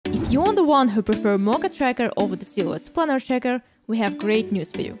If you're the one who prefer Mocha Tracker over the Silhouette's Planar Tracker, we have great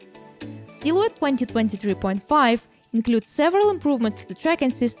news for you. Silhouette 2023.5 includes several improvements to the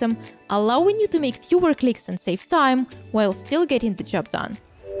tracking system, allowing you to make fewer clicks and save time while still getting the job done.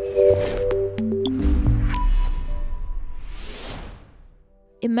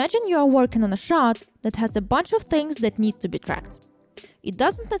 Imagine you are working on a shot that has a bunch of things that need to be tracked. It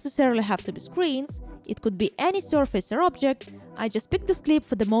doesn't necessarily have to be screens, it could be any surface or object. I just picked this clip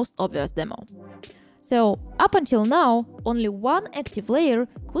for the most obvious demo. So, up until now, only one active layer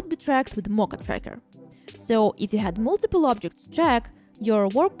could be tracked with Mocha Tracker. So, if you had multiple objects to track, your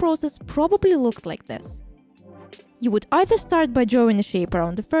work process probably looked like this. You would either start by drawing a shape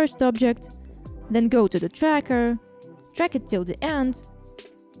around the first object, then go to the tracker, track it till the end,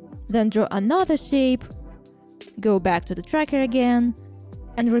 then draw another shape, go back to the tracker again,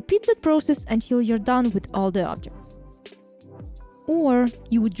 and repeat that process until you're done with all the objects. Or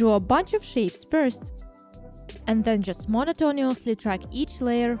you would draw a bunch of shapes first, and then just monotonously track each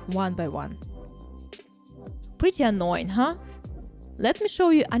layer one by one. Pretty annoying, huh? Let me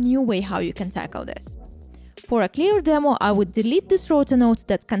show you a new way how you can tackle this. For a clear demo, I would delete this rotor node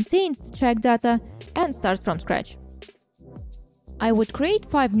that contains the track data and start from scratch. I would create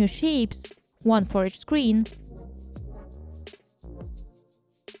 5 new shapes, one for each screen,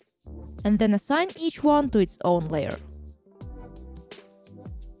 and then assign each one to its own layer.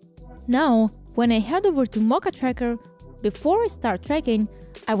 Now, when I head over to Mocha Tracker, before I start tracking,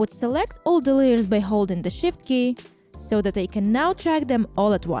 I would select all the layers by holding the Shift key, so that I can now track them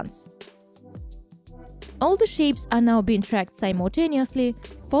all at once. All the shapes are now being tracked simultaneously,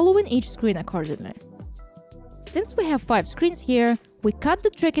 following each screen accordingly. Since we have 5 screens here, we cut the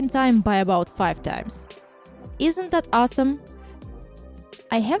tracking time by about 5 times. Isn't that awesome?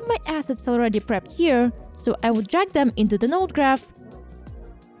 I have my assets already prepped here, so I would drag them into the node graph.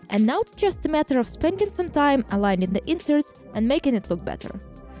 And now it's just a matter of spending some time aligning the inserts and making it look better.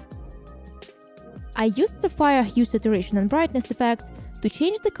 I used Sapphire Hue Saturation and Brightness effect to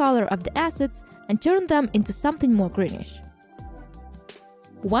change the color of the assets and turn them into something more greenish.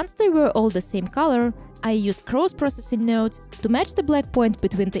 Once they were all the same color, I used Cross Processing node to match the black point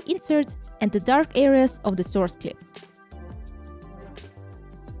between the insert and the dark areas of the source clip.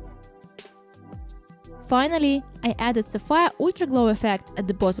 Finally, I added Sapphire Ultra Glow effect at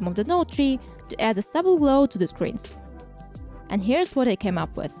the bottom of the node tree to add a subtle glow to the screens. And here's what I came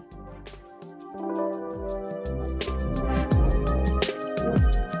up with.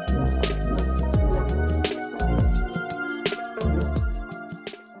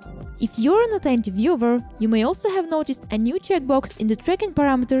 If you're an attentive viewer, you may also have noticed a new checkbox in the tracking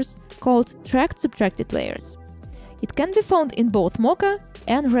parameters called Tracked Subtracted Layers. It can be found in both Mocha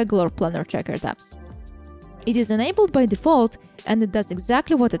and regular Planar Tracker tabs. It is enabled by default, and it does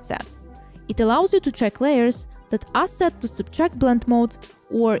exactly what it says. It allows you to track layers that are set to subtract blend mode,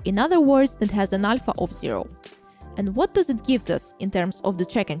 or in other words, that has an alpha of 0. And what does it give us in terms of the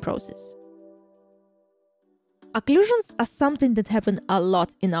tracking process? Occlusions are something that happen a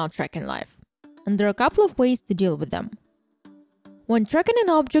lot in our tracking life, and there are a couple of ways to deal with them. When tracking an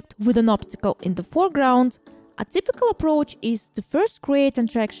object with an obstacle in the foreground, a typical approach is to first create and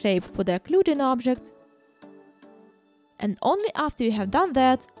track shape for the occluding object, and only after you have done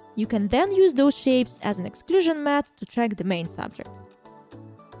that, you can then use those shapes as an exclusion mat to track the main subject.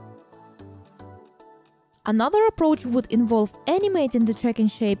 Another approach would involve animating the tracking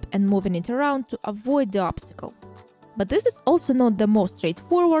shape and moving it around to avoid the obstacle. But this is also not the most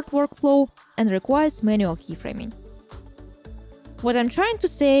straightforward workflow and requires manual keyframing. What I'm trying to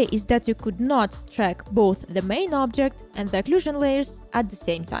say is that you could not track both the main object and the occlusion layers at the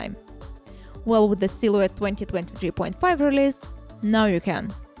same time. Well, with the Silhouette 2023.5 release, now you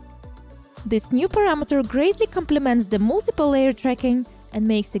can. This new parameter greatly complements the multiple layer tracking and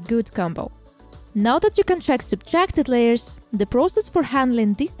makes a good combo. Now that you can track subtracted layers, the process for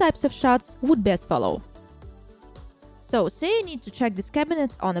handling these types of shots would best follow. So, say I need to track this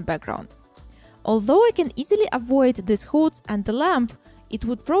cabinet on a background. Although I can easily avoid this hood and the lamp, it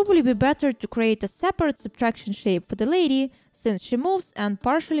would probably be better to create a separate subtraction shape for the lady, since she moves and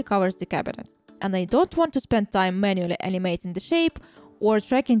partially covers the cabinet, and I don't want to spend time manually animating the shape or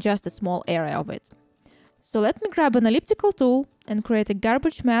tracking just a small area of it. So let me grab an elliptical tool and create a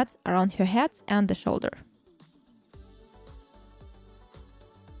garbage mat around her head and the shoulder.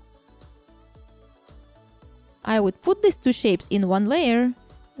 I would put these 2 shapes in one layer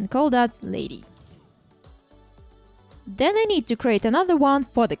and call that lady. Then I need to create another one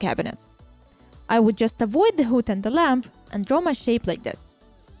for the cabinet. I would just avoid the hood and the lamp and draw my shape like this.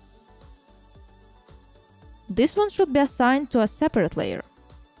 This one should be assigned to a separate layer.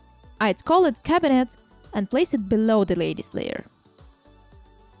 I'd call it cabinet and place it below the ladies layer.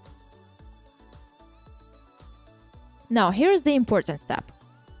 Now here's the important step.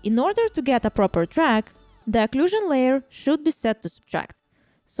 In order to get a proper track, the occlusion layer should be set to subtract.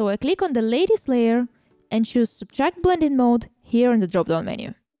 So I click on the ladies layer and choose subtract blending mode here in the drop-down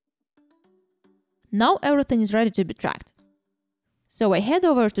menu. Now everything is ready to be tracked. So I head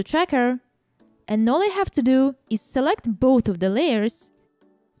over to Tracker, and all I have to do is select both of the layers,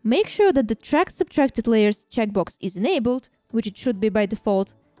 make sure that the Track Subtracted Layers checkbox is enabled, which it should be by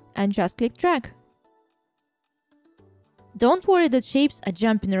default, and just click Track. Don't worry that shapes are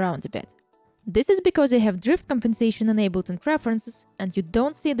jumping around a bit. This is because I have drift compensation enabled in preferences and you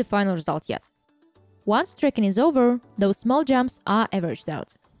don't see the final result yet. Once tracking is over, those small jumps are averaged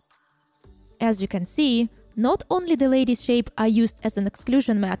out. As you can see, not only the ladies shape are used as an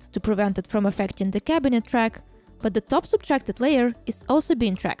exclusion mat to prevent it from affecting the cabinet track, but the top subtracted layer is also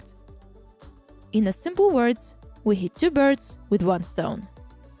being tracked. In a simple words, we hit two birds with one stone.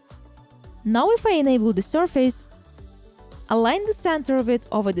 Now if I enable the surface, align the center of it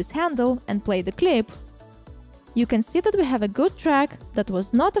over this handle and play the clip, you can see that we have a good track that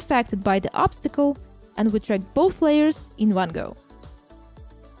was not affected by the obstacle, and we tracked both layers in one go.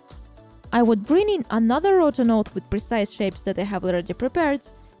 I would bring in another roto node with precise shapes that I have already prepared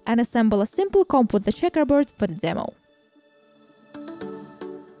and assemble a simple comp with the checkerboard for the demo.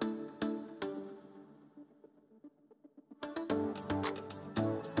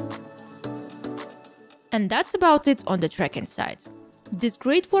 And that's about it on the tracking side. These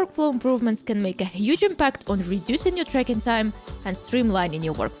great workflow improvements can make a huge impact on reducing your tracking time and streamlining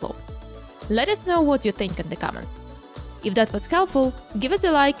your workflow. Let us know what you think in the comments. If that was helpful, give us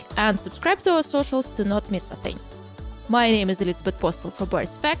a like and subscribe to our socials to not miss a thing. My name is Elizabeth Postol for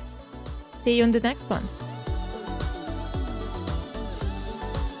Boris Facts. See you in the next one.